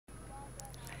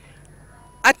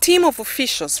A team of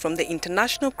officials from the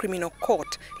International Criminal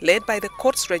Court, led by the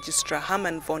court's registrar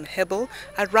Herman von Hebel,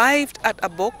 arrived at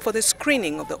Abok for the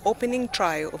screening of the opening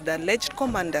trial of the alleged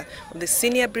commander of the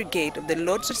senior brigade of the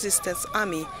Lord's Resistance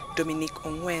Army, Dominic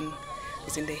Ongwen.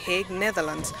 This in The Hague,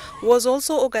 Netherlands, was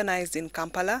also organized in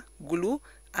Kampala, Gulu,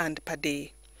 and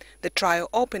Padé. The trial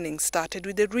opening started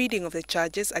with the reading of the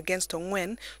charges against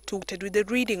Ongwen, to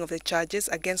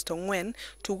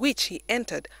which he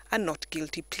entered a not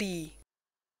guilty plea.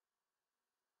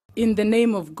 In the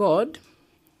name of God,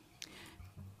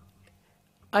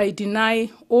 I deny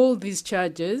all these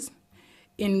charges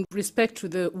in respect to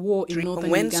the war in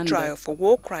northern Uganda. Ongwen's trial for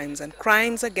war crimes and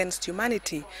crimes against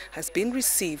humanity has been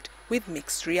received with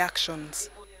mixed reactions.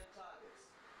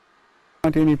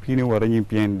 Others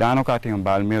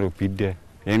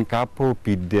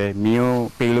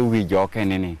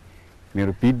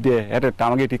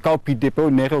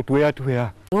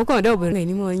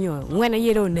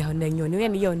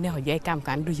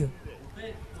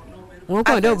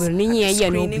at the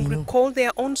screening recalled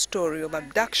their own story of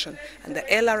abduction and the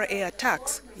LRA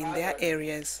attacks in their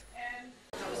areas.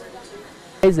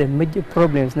 There's a major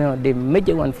problems now. The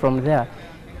major one from there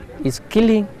is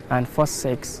killing and forced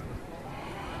sex.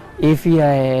 If you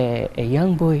are a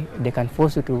young boy, they can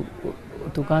force you to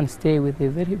go and stay with a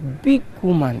very big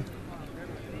woman.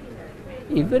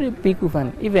 A very big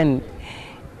woman. Even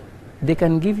they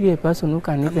can give you a person who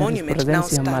can even represent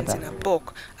your mother. In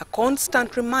Abok, a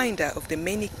constant reminder of the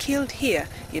many killed here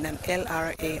in an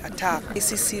LRA attack.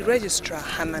 ICC Registrar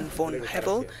Herman von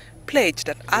Hebel pledged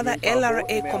that other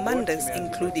LRA commanders,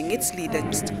 including its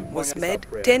leaders, was made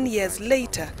 10 years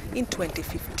later in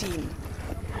 2015.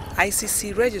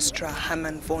 ICC Registrar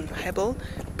Herman von Hebel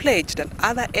pledged that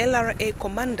other LRA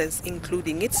commanders,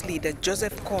 including its leader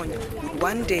Joseph Kony, would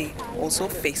one day also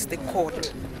face the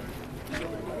court.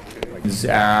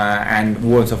 And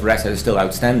warrants of arrest are still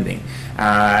outstanding,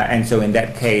 and so in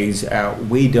that case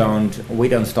we don't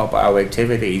stop our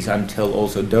activities until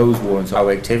also those warrants of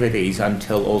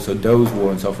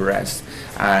arrest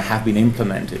have been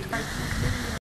implemented.